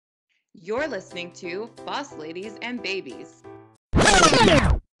You're listening to Boss Ladies and Babies.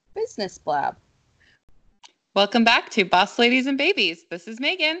 Business Blab. Welcome back to Boss Ladies and Babies. This is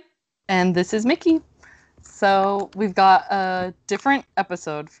Megan. And this is Mickey. So we've got a different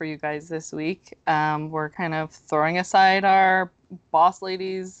episode for you guys this week. We're kind of throwing aside our Boss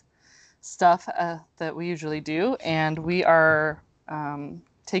Ladies stuff that we usually do, and we are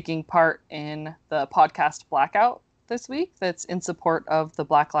taking part in the podcast Blackout this week that's in support of the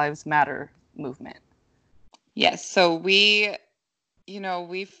Black Lives Matter movement. Yes, so we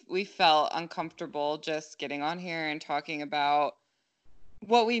felt uncomfortable just getting on here and talking about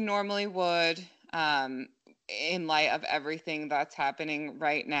what we normally would in light of everything that's happening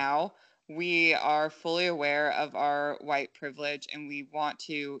right now. We are fully aware of our white privilege, and we want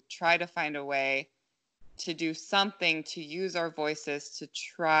to try to find a way to do something to use our voices to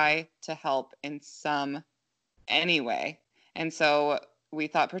try to help in any way. And so we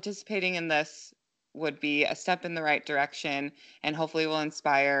thought participating in this would be a step in the right direction, and hopefully will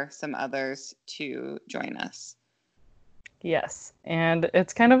inspire some others to join us. Yes, and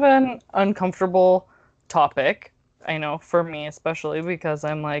it's kind of an uncomfortable topic, I know, for me especially, because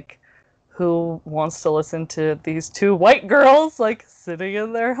I'm like, who wants to listen to these two white girls like sitting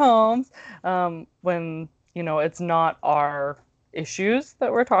in their homes when, you know, it's not our issues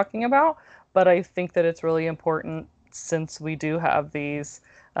that we're talking about. But I think that it's really important, since we do have these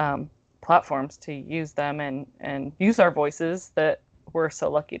platforms, to use them and use our voices that we're so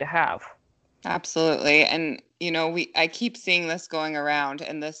lucky to have. Absolutely. And I keep seeing this going around,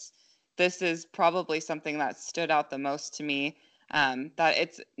 and this is probably something that stood out the most to me, that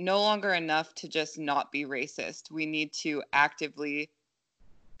it's no longer enough to just not be racist. We need to actively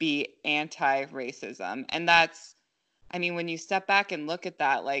be anti-racism. And that's, I mean, when you step back and look at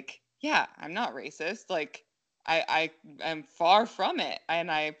that, like, yeah, I'm not racist. Like, I am far from it,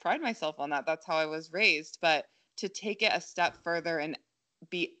 and I pride myself on that. That's how I was raised. But to take it a step further and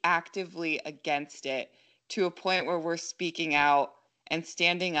be actively against it to a point where we're speaking out and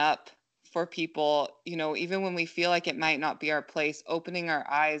standing up for people, even when we feel like it might not be our place, opening our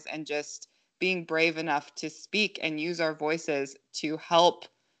eyes and just being brave enough to speak and use our voices to help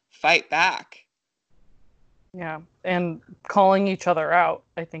fight back. Yeah, and calling each other out,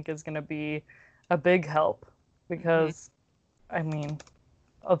 I think, is going to be a big help, because, I mean,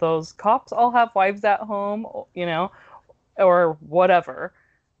 those cops all have wives at home, or whatever.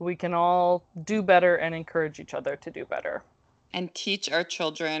 We can all do better and encourage each other to do better. And teach our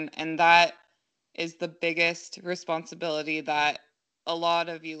children. And that is the biggest responsibility that a lot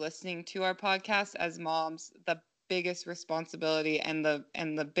of you listening to our podcast as moms, the biggest responsibility and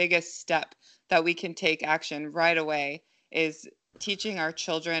the biggest step that we can take action right away is teaching our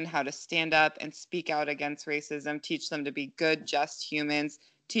children how to stand up and speak out against racism, teach them to be good, just humans,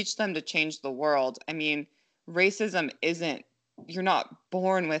 teach them to change the world. I mean, racism isn't, you're not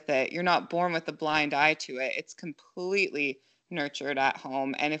born with it. You're not born with a blind eye to it. It's completely nurtured at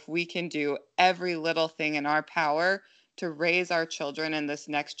home. And if we can do every little thing in our power to raise our children in this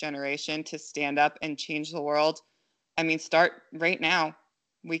next generation to stand up and change the world, I mean, start right now.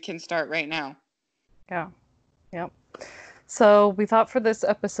 We can start right now. Yeah. Yep. So we thought for this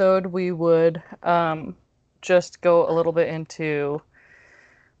episode we would just go a little bit into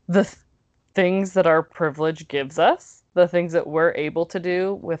the things that our privilege gives us, the things that we're able to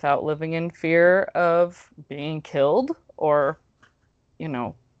do without living in fear of being killed or,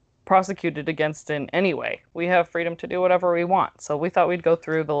 prosecuted against in any way. We have freedom to do whatever we want. So we thought we'd go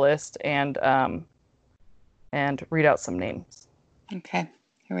through the list and read out some names. Okay,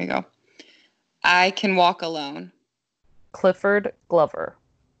 here we go. I can walk alone. Clifford Glover.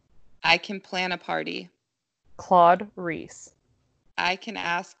 I can plan a party. Claude Reese. I can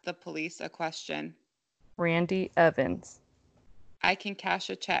ask the police a question. Randy Evans. I can cash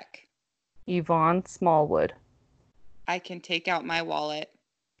a check. Yvonne Smallwood. I can take out my wallet.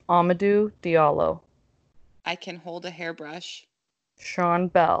 Amadou Diallo. I can hold a hairbrush. Sean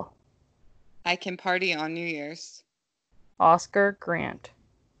Bell. I can party on New Year's. Oscar Grant.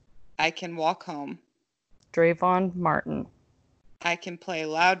 I can walk home. Drayvon Martin. I can play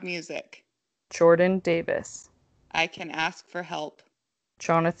loud music. Jordan Davis. I can ask for help.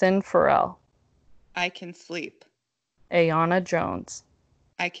 Jonathan Farrell. I can sleep. Ayana Jones.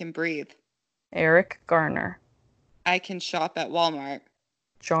 I can breathe. Eric Garner. I can shop at Walmart.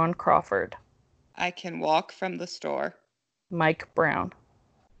 John Crawford. I can walk from the store. Mike Brown.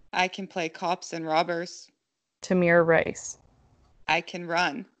 I can play cops and robbers. Tamir Rice. I can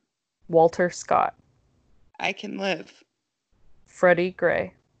run. Walter Scott. I can live. Freddie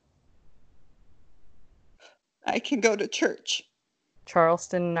Gray. I can go to church.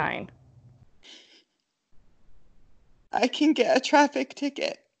 Charleston 9. I can get a traffic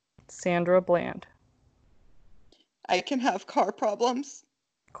ticket. Sandra Bland. I can have car problems.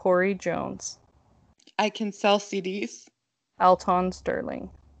 Corey Jones. I can sell CDs. Alton Sterling.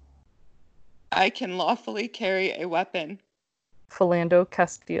 I can lawfully carry a weapon. Philando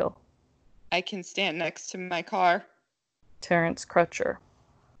Castile. I can stand next to my car. Terrence Crutcher.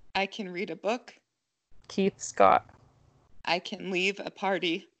 I can read a book. Keith Scott. I can leave a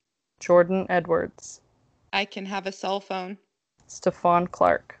party. Jordan Edwards. I can have a cell phone. Stephon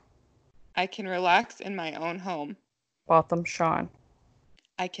Clark. I can relax in my own home. Botham Sean.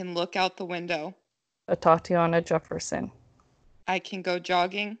 I can look out the window. Tatiana Jefferson. I can go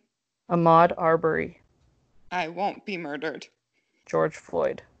jogging. Ahmaud Arbery. I won't be murdered. George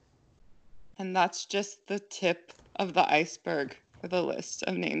Floyd. And that's just the tip of the iceberg for the list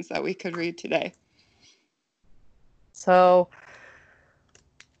of names that we could read today. So,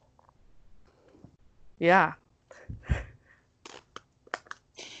 yeah.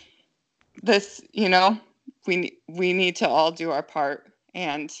 This, we need to all do our part,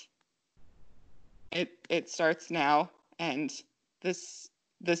 and it starts now, and this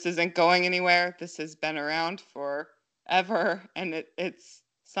isn't going anywhere. This has been around forever, and it's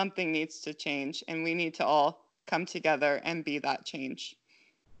something needs to change, and we need to all come together and be that change.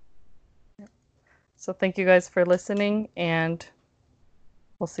 So thank you guys for listening, and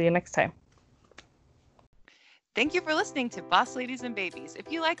we'll see you next time. Thank you for listening to Boss Ladies and Babies.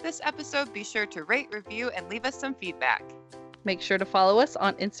 If you like this episode, be sure to rate, review, and leave us some feedback. Make sure to follow us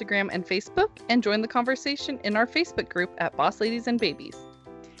on Instagram and Facebook, and join the conversation in our Facebook group at Boss Ladies and Babies.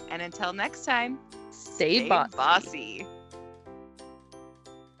 And until next time, stay bossy.